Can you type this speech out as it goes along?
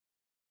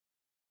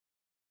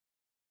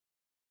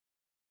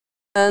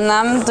And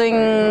I'm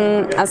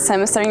doing a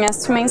semester in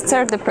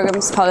Westminster. The program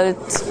is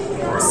called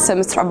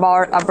Semester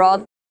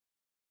Abroad.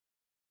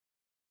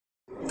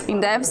 In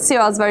the FC, it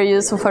was very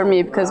useful for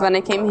me because when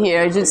I came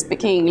here, I did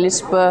speak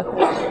English, but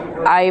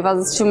I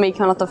was still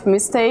making a lot of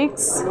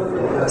mistakes.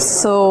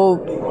 So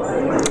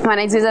when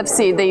I did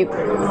FC, they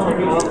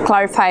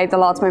clarified a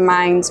lot my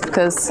mind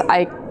because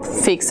I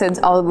fixed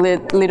all the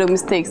little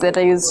mistakes that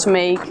I used to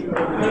make,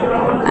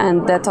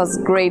 and that was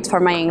great for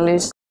my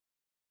English.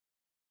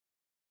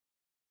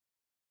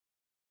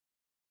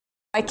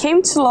 I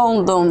came to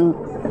London.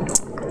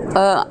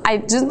 I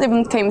didn't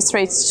even came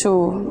straight to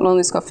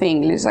London School of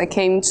English. I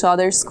came to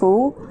other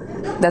school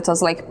that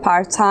was like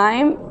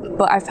part-time,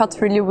 but I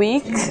felt really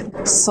weak.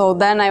 So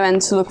then I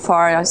went to look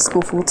for a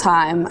school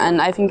full-time,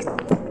 and I think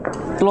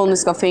London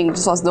School of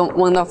English was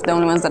one of the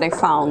only ones that I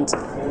found.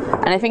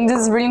 And I think this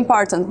is really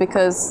important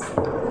because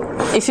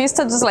if you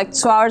study just like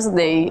 2 hours a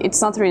day, it's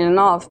not really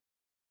enough.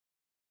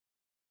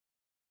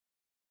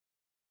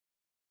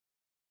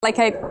 Like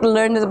I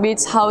learned a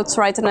bit how to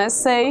write an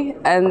essay,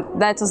 and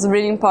that was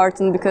really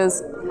important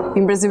because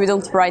in Brazil we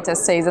don't write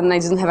essays, and I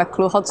didn't have a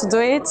clue how to do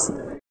it.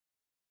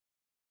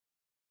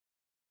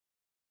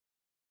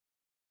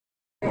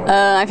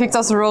 I think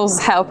those rules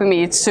helped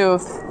me to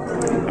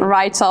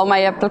write all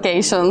my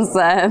applications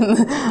and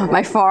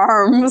my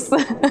forms.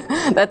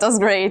 That was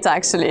great,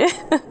 actually.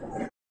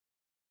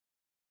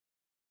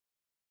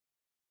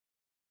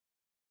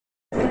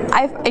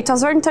 It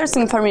was very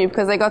interesting for me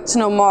because I got to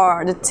know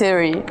more the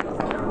theory.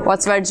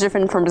 What's very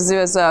different from Brazil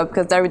as well,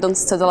 because there we don't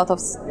study a lot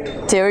of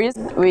theories.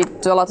 We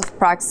do a lot of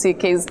practice,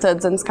 case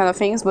studies and this kind of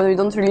things, but we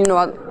don't really know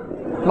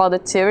about the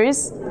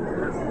theories.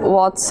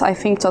 What I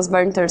think was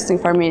very interesting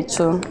for me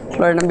to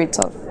learn a bit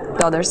of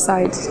the other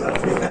side.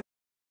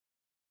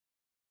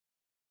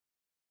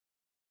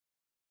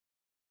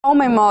 All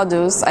my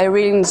modules I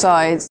really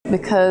enjoyed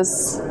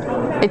because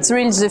it's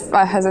really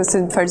different, as I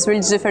said before, it's really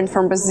different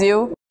from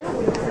Brazil.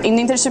 In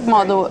the internship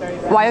model,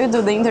 while you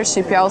do the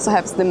internship, you also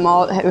have the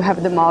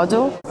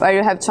module where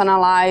you have to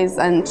analyze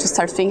and to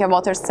start thinking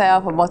about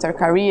yourself, about your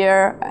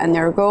career and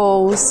your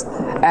goals,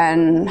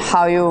 and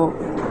how you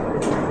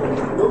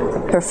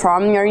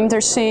perform in your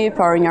internship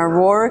or in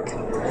your work,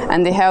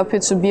 and they help you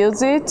to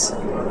build it.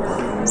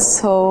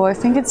 So I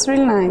think it's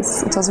really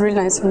nice. It was really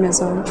nice for me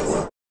as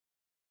well.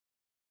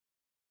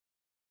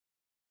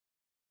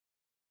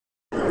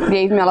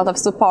 Gave me a lot of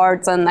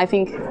support, and I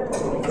think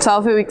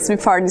 12 weeks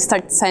before they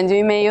start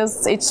sending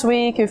emails each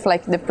week with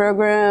like the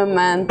program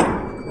and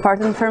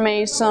important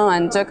information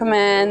and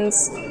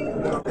documents.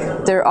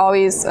 They're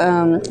always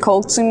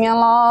coaching me a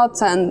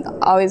lot and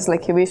always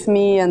like with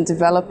me and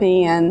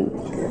developing and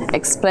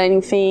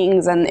explaining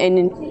things, and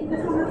any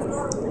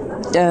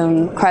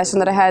question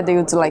that I had, they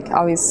would like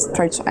always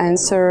try to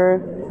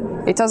answer.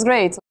 It was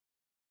great.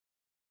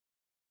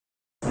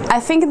 I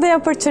think the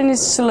opportunity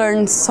to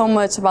learn so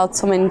much about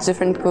so many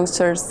different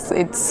cultures,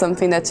 it's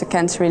something that you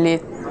can't really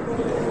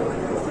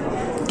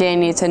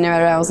gain it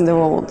anywhere else in the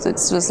world.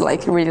 It's just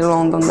like really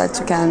London that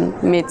you can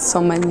meet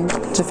so many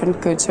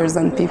different cultures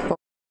and people.